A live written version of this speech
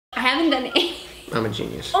I haven't done it. I'm a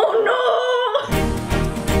genius. Oh no!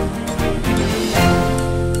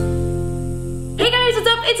 Hey guys, what's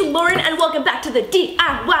up? It's Lauren and welcome back to the DIY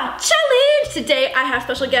challenge. Today I have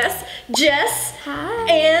special guests, Jess. Hi.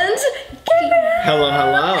 And Gabriel. Hello,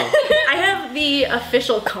 hello. I have the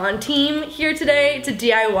official con team here today to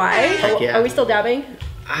DIY. Heck yeah. Are we still dabbing?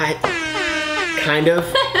 Kind of.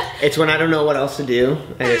 It's when I don't know what else to do.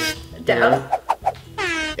 I just Dab?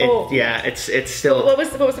 Yeah, it's still. What was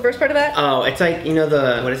the first part of that? Oh, it's like, you know,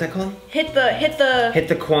 the, what is that called? Hit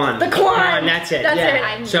the quan. The quan. That's it. That's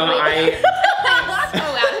yeah. it. So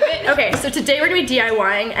Okay, so today we're gonna be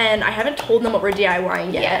DIYing, and I haven't told them what we're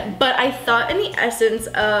DIYing yet, but I thought in the essence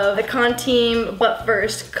of the con team, but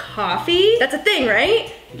first coffee. That's a thing,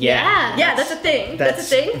 right? Yeah. Yeah, that's a thing. That's a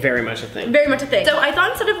thing. Very much a thing. Very much a thing. So I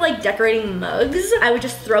thought instead of like decorating mugs, I would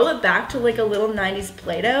just throw it back to like a little 90s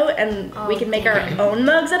Play-Doh, and we can make our own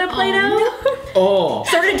mugs out of Play-Doh. Oh.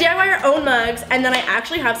 So we're gonna DIY our own mugs, and then I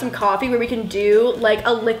actually have some coffee where we can do like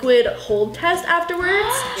a liquid hold test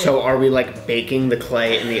afterwards. So are we like baking the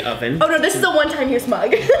clay in the oven? Oh no, this is a one-time use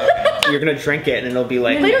mug. You're gonna drink it and it'll be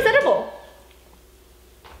like... Play-Doh's edible.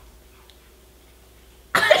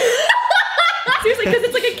 Seriously, because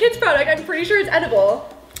it's like a kid's product, I'm pretty sure it's edible.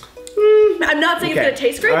 I'm not saying it's gonna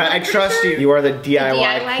taste great. All right, I trust you. You are the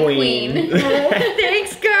DIY queen. Oh,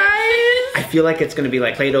 thanks, guys. I feel like it's gonna be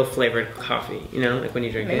like Play-Doh flavored coffee, you know, like when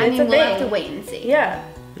you drink it. I mean, It's a we'll have thing. to wait and see. Yeah.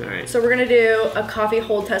 All right. So we're gonna do a coffee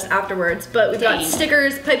hold test afterwards, but we've got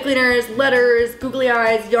stickers, pipe cleaners, letters, googly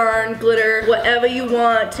eyes, yarn, glitter, whatever you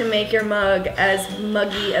want to make your mug as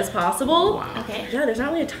muggy as possible. Wow. Okay. Yeah, there's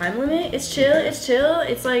not really a time limit. It's chill, it's chill.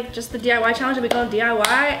 It's like just the DIY challenge that we call DIY,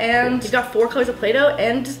 and we've got 4 colors of Play-Doh,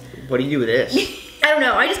 and What do you do with this? I don't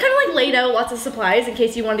know, I just kind of like laid out lots of supplies in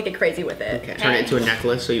case you wanted to get crazy with it. Okay. Turn it into a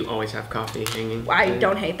necklace so you always have coffee hanging. I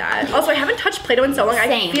don't hate that. Also, I haven't touched Play-Doh in so long. I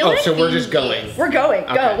Same. feel Oh, like so we're just going. we're going.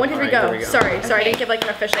 Go. Okay, 1, 2, 3, alright, go. here we go. Sorry, I didn't Okay. give like an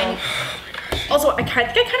official. Also, I kind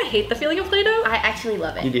of hate the feeling of Play-Doh. I actually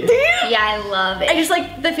love it. You do? Yeah, I love it. I just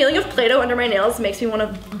like the feeling of Play-Doh under my nails makes me want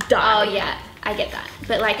to die. Oh yeah, I get that.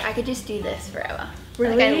 But like, I could just do this forever.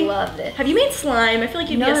 Really? Like, I love this. Have you made slime? I feel like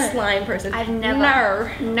you'd be No. a slime person. I've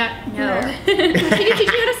never. No. No. Can you teach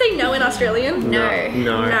me how to say no in Australian? No.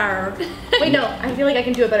 No. No. Wait, no. I feel like I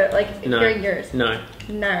can do it better. Like No. hearing yours. No.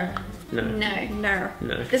 No. No. No. No.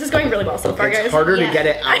 No. This is going really well so far, It's guys. harder Yeah. to get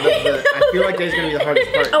it out of the... I feel like this is gonna be the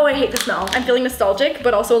hardest part. Oh, I hate the smell. I'm feeling nostalgic,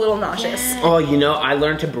 but also a little nauseous. Yeah. Oh, you know, I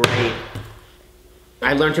learned to braid.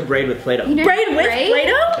 I learned to braid with Play-Doh. You know Braid with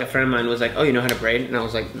Play-Doh? A friend of mine was like, oh, you know how to braid? And I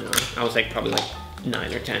was like, no. I was like probably like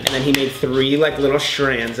 9 or 10. And then he made 3 like little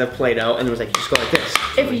strands of Play-Doh and was like, you just go like this.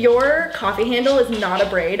 If your coffee handle is not a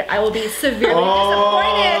braid, I will be severely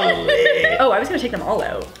disappointed. Oh, I was gonna take them all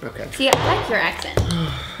out. Okay. See, I like your accent.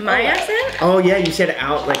 My accent? Oh yeah, you said it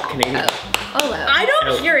out like Canadian. Olo. I don't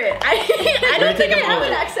Oh. hear it. I don't think I have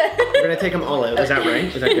an accent. We're gonna take them all out. Is that right?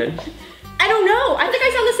 Is that good? I don't know. I think I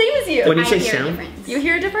sound the same as you. When you I say hear a sound? difference. You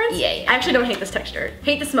hear a difference? Yeah, yeah. I actually don't hate this texture.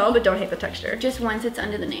 Hate the smell, but don't hate the texture. Just once it's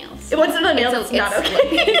under the nails. Once it's on the nails, it's not okay.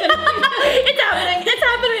 It's happening. It's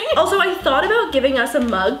happening. Also, I thought about giving us a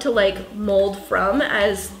mug to like mold from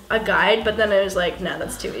as a guide, but then I was like, nah,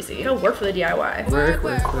 that's too easy. It'll work for the DIY.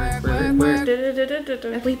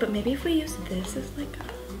 Wait, but maybe if we use this as like a...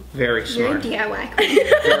 Very You're a smart. DIY queen.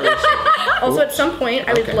 Very smart. Also, at some point,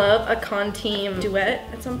 I would Okay. love a con team duet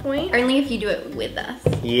at some point. Only if you do it with us.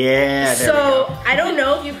 Yeah, there So, we go. I don't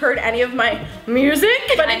know if you've heard any of my music,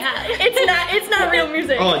 but I have. it's not real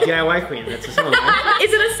music. Oh, DIY Queen, that's a song, right?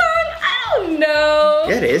 Is it a song? I don't know.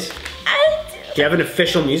 Yeah, it is. Do you have an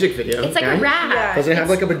official music video? It's like guy? a rap. Yeah. Does it have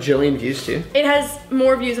like a bajillion views too? It has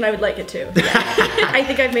more views than I would like it to. I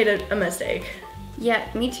think I've made a mistake. Yeah,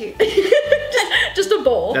 me too. Just a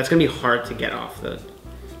bowl. That's gonna be hard to get off the...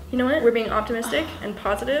 You know what? We're being optimistic and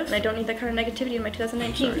positive, and I don't need that kind of negativity in my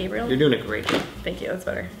 2019, Sorry. Gabriel. You're doing a great job. Thank you, that's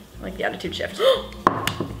better. I like the attitude shift.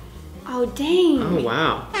 Oh, dang. Oh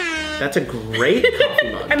wow. That's a great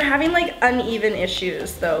coffee mug. I'm having like uneven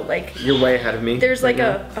issues though. Like You're way ahead of me. there's like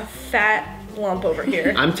right now. a fat lump over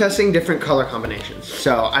here. I'm testing different color combinations,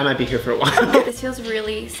 so I might be here for a while. This feels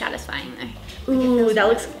really satisfying though. Ooh, that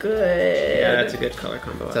looks good. Yeah, that's a good color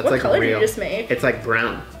combo. That's What like color did real. you just make? It's like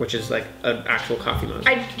brown, which is like an actual coffee mug.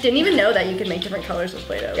 I didn't even know that you could make different colors with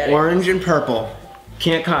Play-Doh. Get it? Orange and purple.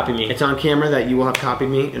 Can't copy me. It's on camera that you will have copied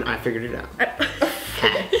me, and I figured it out.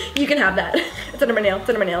 Okay, you can have that. It's under my nail. It's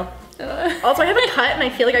under my nail. Also, I have a cut, and I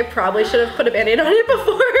feel like I probably should have put a Band-Aid on it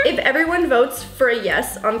before. If everyone votes for a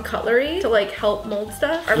yes on cutlery to like help mold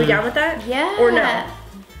stuff, are we down with that? Yeah. Or no?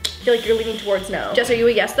 I feel like you're leaning towards no. Jess, are you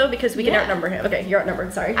a yes though? Because we can Yeah. outnumber him. Okay, you're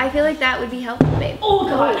outnumbered. Sorry. I feel like that would be helpful, babe. Oh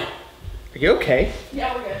god. Are you okay?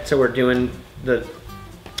 Yeah, we're good. So we're doing the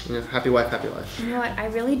happy wife, happy life. You know what? I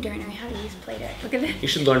really don't know how to use Play-Doh. Look at this. You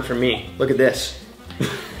should learn from me. Look at this.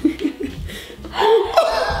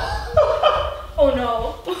 Oh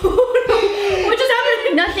no. What just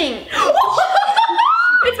happened? Nothing.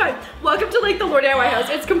 It's fine. Welcome to like the LAUR house.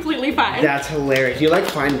 It's completely fine. That's hilarious. You like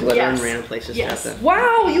find glitter Yes. in random places. Yes. Like that.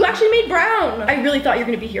 Wow, you actually made brown. I really thought you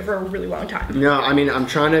were gonna be here for a really long time. No, I mean, I'm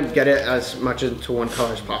trying to get it as much into one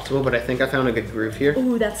color as possible, but I think I found a good groove here.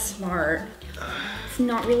 Ooh, that's smart. It's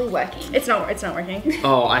not really working. It's not working.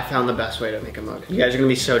 Oh, I found the best way to make a mug. You guys are gonna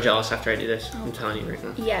be so jealous after I do this. I'm telling you right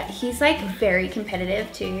now. Yeah, he's like very competitive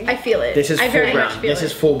too. I feel it. This is I full very much brown. feel This it.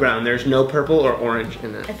 is full brown. There's no purple or orange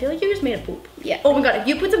in I that. feel like you just made a poop. Yeah. Oh my god, if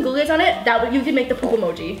you put some glue guys on it, you could make the poop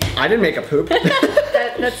emoji. I didn't make a poop.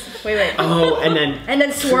 That's wait. Oh, and then And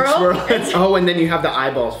then swirl. Oh, and then you have the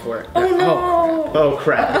eyeballs for it. Oh no. Oh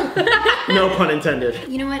crap. No pun intended.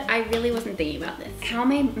 You know what? I really wasn't thinking about this. How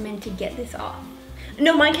am I meant to get this off?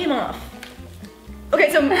 No, mine came off.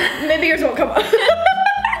 Okay, so maybe yours won't come off.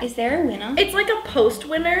 Is there a winner? It's like a post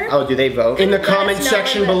winner. Oh, do they vote? In the Let us comment know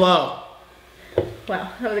section in the- below. Wow,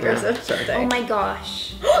 that was aggressive. sorry. Oh my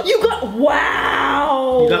gosh. You got,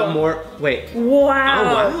 wow. You got more, wait.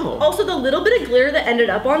 Wow. Oh, wow. Also, the little bit of glitter that ended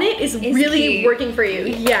up on it is really cute. working for you.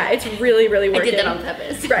 Yeah, it's really working. I did that on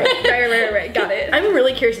purpose. Right. Got it. I'm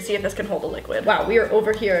really curious to see if this can hold a liquid. Wow, we are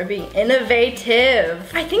over here being innovative.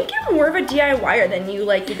 I think you're more of a DIYer than you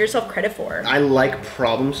like give yourself credit for. I like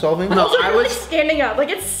problem solving. No, Also, I you're, was, like standing up, like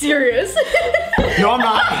it's serious. no I'm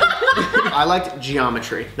not. I liked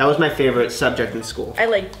geometry. That was my favorite subject in school. I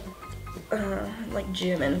like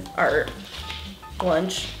gym and art.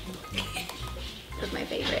 Lunch. Was my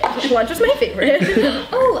favorite. Lunch was my favorite.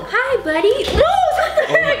 Oh, hi, buddy. No, what the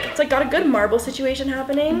heck? It's like got a good marble situation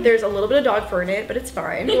happening. There's a little bit of dog fur in it, but it's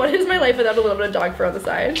fine. What is my life without a little bit of dog fur on the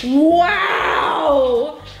side?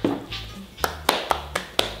 Wow!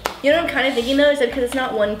 You know what I'm kind of thinking though, is that because it's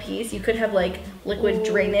not one piece, you could have like liquid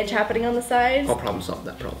drainage happening on the sides. I'll problem solve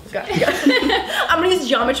that problem. Got it. I'm gonna use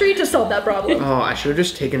geometry to solve that problem. Oh, I should have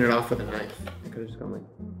just taken it off with a knife. I could have just gone like,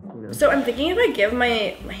 you know. So I'm thinking if I give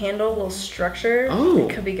my handle a little structure, Oh,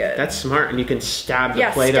 it could be good. That's smart, and you can stab the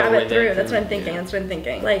Yeah, Play-Doh stab with it through. it. That's what I'm thinking. Yeah. That's what I'm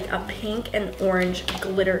thinking. Like a pink and orange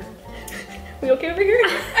glitter. We okay over here?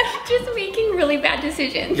 I'm just making really bad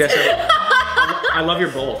decisions. Jess, I love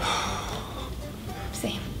your bowl.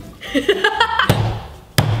 Same. I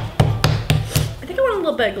think I want a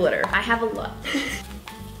little bit of glitter. I have a lot.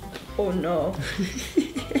 Oh no.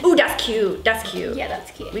 Ooh, that's cute. That's cute. Yeah,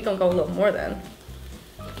 that's cute. We gonna go a little more then.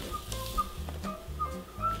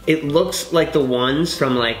 It looks like the ones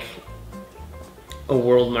from like a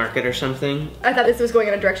world market or something. I thought this was going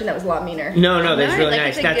in a direction that was a lot meaner. No, that's No, really like, nice.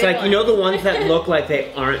 it's a That's good like, you know one. the ones that look like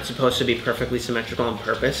they aren't supposed to be perfectly symmetrical on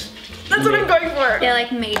purpose? That's what I'm going for. They're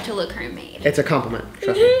like made to look homemade. It's a compliment,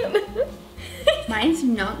 trust me. Mine's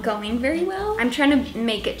not going very well. I'm trying to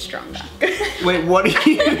make it stronger. Wait, what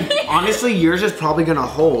do you, honestly, yours is probably gonna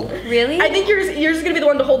hold. Really? I think yours is gonna be the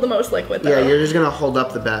one to hold the most liquid though. Yeah, yours is gonna hold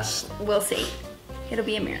up the best. We'll see. It'll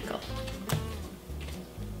be a miracle.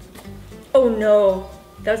 Oh no.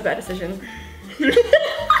 That was a bad decision.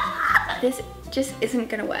 This just isn't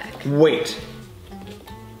gonna work. Wait.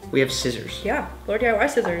 We have scissors. Yeah, LAUR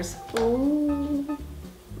scissors. Ooh.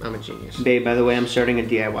 I'm a genius. Babe, by the way, I'm starting a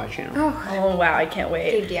DIY channel. Oh. Oh wow, I can't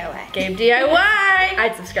wait. Gabe DIY. Gabe DIY!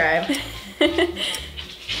 I'd subscribe.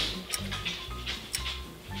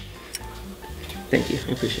 Thank you,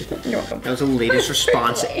 I appreciate that. You're welcome. That was the latest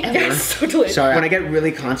response ever. Yes, so delicious. Sorry, when I get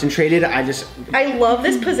really concentrated, I just I love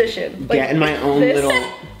this position. get in my own this,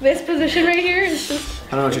 little, This position right here is just.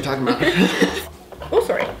 I don't know what you're talking about. Oh,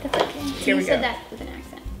 sorry. That's okay. Here you we said go. that with an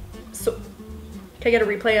accent. So, can I get a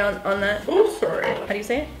replay on that? Oh, sorry. How do you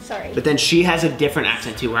say it? Sorry. But then she has a different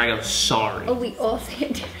accent too, where I go, sorry. Oh, we all say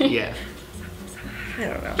it different. Yeah. I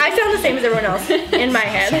don't know. I sound the same as everyone else in my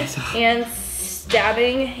head. And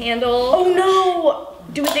stabbing handle. Oh no!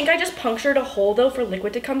 Do we think I just punctured a hole though for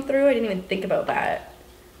liquid to come through? I didn't even think about that.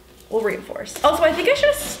 We'll reinforce. Also, I think I should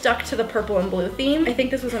have stuck to the purple and blue theme. I think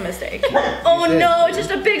this was a mistake. Oh no, it's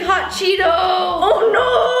just a big hot Cheeto! Oh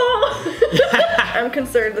no! I'm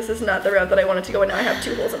concerned this is not the route that I wanted to go and now I have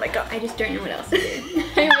 2 holes in my gut. I just don't know what else to do.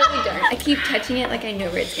 I really don't. I keep touching it like I know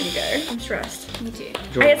where it's gonna go. I'm stressed. Me too.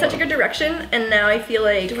 I had such a good direction and now I feel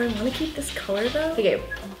like, do I want to keep this color though? Okay,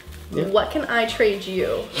 Yeah. what can I trade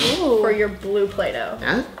you for your blue Play-Doh?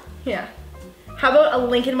 Yeah? Yeah. How about a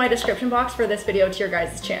link in my description box for this video to your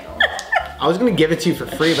guys' channel? I was gonna give it to you for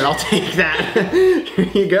free, but I'll take that. Here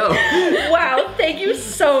you go. Wow, thank you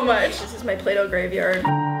so much. This is my Play-Doh graveyard.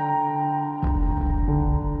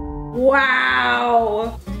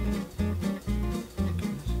 Wow.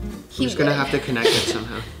 I'm just gonna have to connect it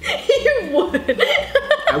somehow. You would.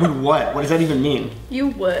 I would what? What does that even mean? You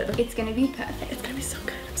would. It's gonna be perfect. It's gonna be so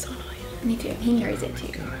good. I'm so annoyed. Me too. He knows it too.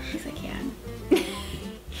 Gosh. He's like, yeah.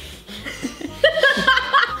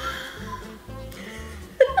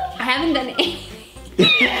 I haven't done anything.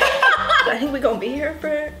 I think we're gonna be here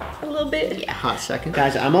for a little bit. Yeah. Hot second.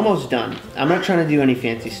 Guys, I'm almost done. I'm not trying to do any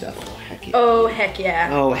fancy stuff. Oh, heck yeah. Oh, heck yeah.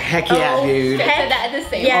 Oh, heck yeah, Oh, dude. I said that at the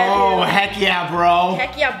same Yeah. time. Oh, heck yeah, bro.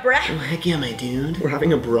 Heck yeah, bruh. Oh, heck yeah, my dude. We're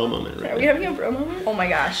having a bro moment right Are we now. having a bro moment? Oh my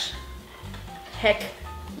gosh. Heck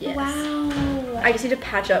yes. Wow. I just need to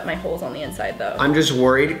patch up my holes on the inside though. I'm just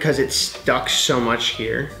worried because it's stuck so much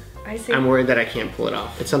here. I see. I'm worried that I can't pull it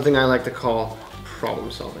off. It's something I like to call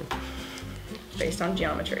problem solving. Based on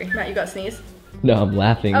geometry. Matt, you got sneeze? No, I'm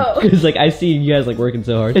laughing. Oh. Cause like I see you guys like working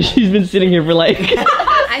so hard. She's been sitting here for like.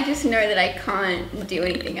 I just know that I can't do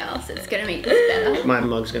anything else. It's gonna make this better. My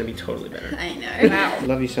mug's gonna be totally better. I know. Wow. I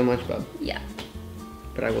love you so much, bub. Yeah.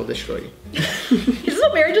 But I will destroy you. Is this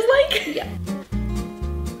what marriage is like? Yeah.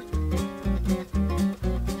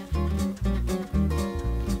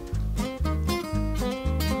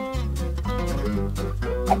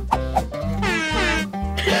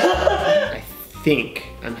 I think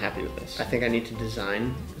I'm happy with this. I think I need to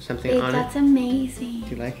design something on That's it. amazing. Do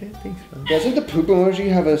you like it? Thanks, bub. Doesn't the poop emoji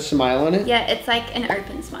have a smile on it? Yeah, it's like an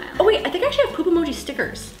open smile. Oh wait, I think I actually have poop emoji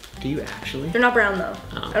stickers. Do you actually? They're not brown though.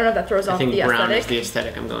 Oh. I don't know if that throws I off think the brown aesthetic. is the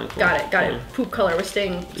aesthetic I'm going for. Got it, got Yeah. it. Poop color, we're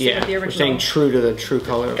staying Yeah, with the original. we're staying true to the true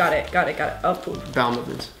color Got it, got it, got it. Of poop. of bowel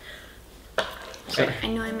movements. Sorry. I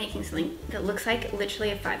know I'm making something that looks like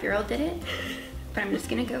literally a 5-year-old did it, but I'm just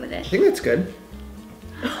gonna go with I it. think that's good.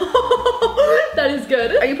 That is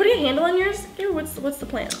good. Are you putting a handle on yours? Here, what's the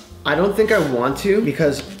plan? I don't think I want to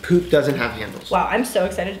because poop doesn't have handles. Wow, I'm so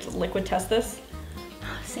excited to liquid test this.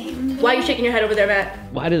 Same. Why are you shaking your head over there, Matt?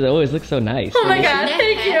 Why does it always look so nice? Oh my god,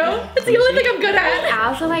 thank you. It's the only thing I'm good at.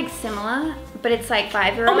 Ours are like similar, but it's like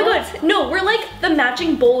 5-year-old. Oh my god, no, we're like the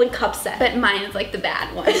matching bowl and cup set. But mine is like the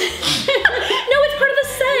bad one. No, it's part of the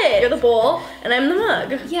set. You're the bowl, and I'm the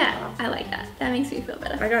mug. Yeah, I like that. That makes me feel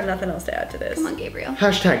better. I got nothing else to add to this. Come on, Gabriel.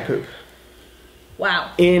 Hashtag poop.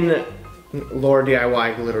 Wow. In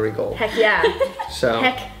laurDIY glittery gold. Heck yeah. So,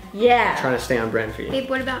 Heck yeah. trying to stay on brand for you. Babe,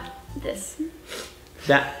 what about this?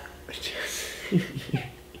 That.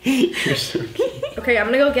 You're so cute. Okay, I'm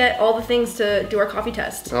gonna go get all the things to do our coffee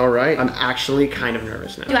test. All right. I'm actually kind of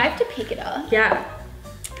nervous now. Do I have to pick it up? Yeah.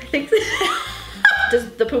 I think. Does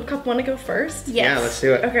the poop cup want to go first? Yes. Yeah, let's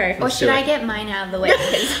do it. Okay. Or Let's should do I it. get mine out of the way?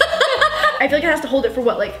 'Cause I feel like it has to hold it for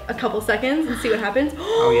what, like a couple seconds and see what happens.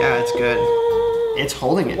 Oh yeah, it's good. It's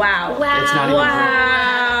holding it. Wow. Wow. It's not even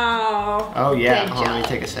Wow. Oh yeah. Good Hold on, let me job.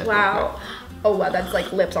 take a sip. Wow. Oh wow, that's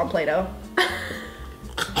like lips on Play-Doh.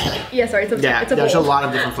 Yeah, sorry, it's a, Yeah, it's a there's bowl. a lot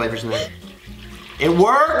of different flavors in there. It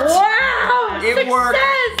worked! Wow! It Success!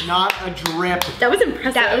 worked! Not a drip. That was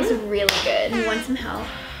impressive. that was really good. You want some help?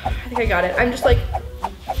 I think I got it. I'm just like,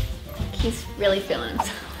 He's really feeling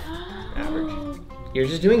himself. Average. You're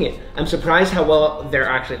just doing it. I'm surprised how well they're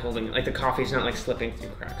actually holding it. Like the coffee's not like slipping through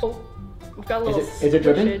cracks. oh, we've got a little is it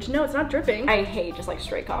dripping? squishage. No, it's not dripping. I hate just like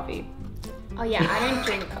straight coffee. Oh yeah, I don't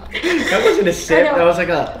drink coffee. That wasn't a sip. I know. That was like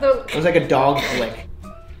a. The- That was like a dog flick.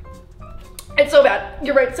 It's so bad.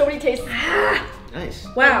 You're right. So many tastes. Nice.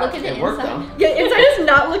 Wow. Look at the It worked inside. though. Yeah, inside is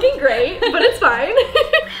not looking great, but it's fine.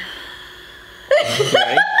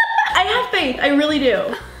 Okay. I have faith. I really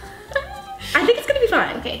do. I think it's gonna be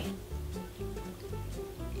fine. Okay.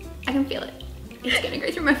 I can feel it. It's gonna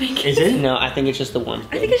go through my fingers. Is it? No, I think it's just the one.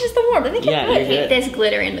 I think it's just the warmth. I think Yeah, it's you're good. good. There's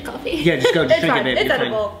glitter in the coffee. Yeah, just go. Just It's drink fine. it, babe. It's You're fine.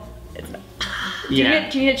 edible. It's fine. Yeah.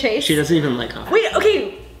 Do you need a chase? She doesn't even like coffee. Wait,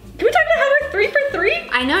 okay. Can we talk about how we're 3 for 3?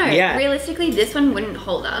 I know. Yeah. Realistically, this one wouldn't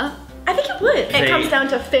hold up. I think it would. It They- comes down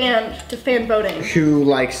to fan voting. Who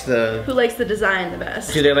likes the? Who likes the design the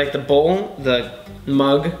best? Do they like the bowl, the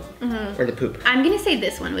mug, or the poop? I'm gonna say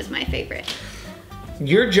this one was my favorite.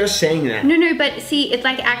 You're just saying that. No, but see, it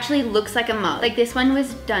like actually looks like a mug. Like this one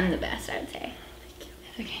was done the best, I would say.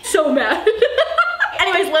 Okay. So mad.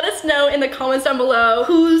 Anyways, let us know in the comments down below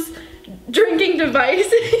whose drinking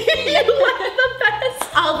device you like the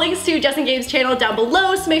best. All links to Jess and Gabe's channel down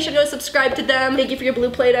below, so make sure to go subscribe to them. Thank you for your blue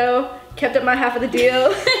Play-Doh. Kept up my half of the deal.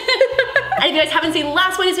 And if you guys haven't seen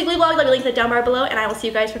last Wednesday's weekly vlog, I'll link that down bar below, and I will see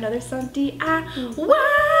you guys for another Sun DIY.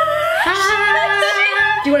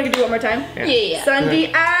 Do you want to do it one more time? Yeah. Sun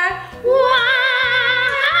DIY.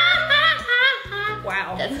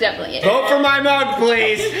 Wow. That's definitely it. Vote for my mug,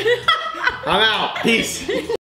 please. I'm out. Peace.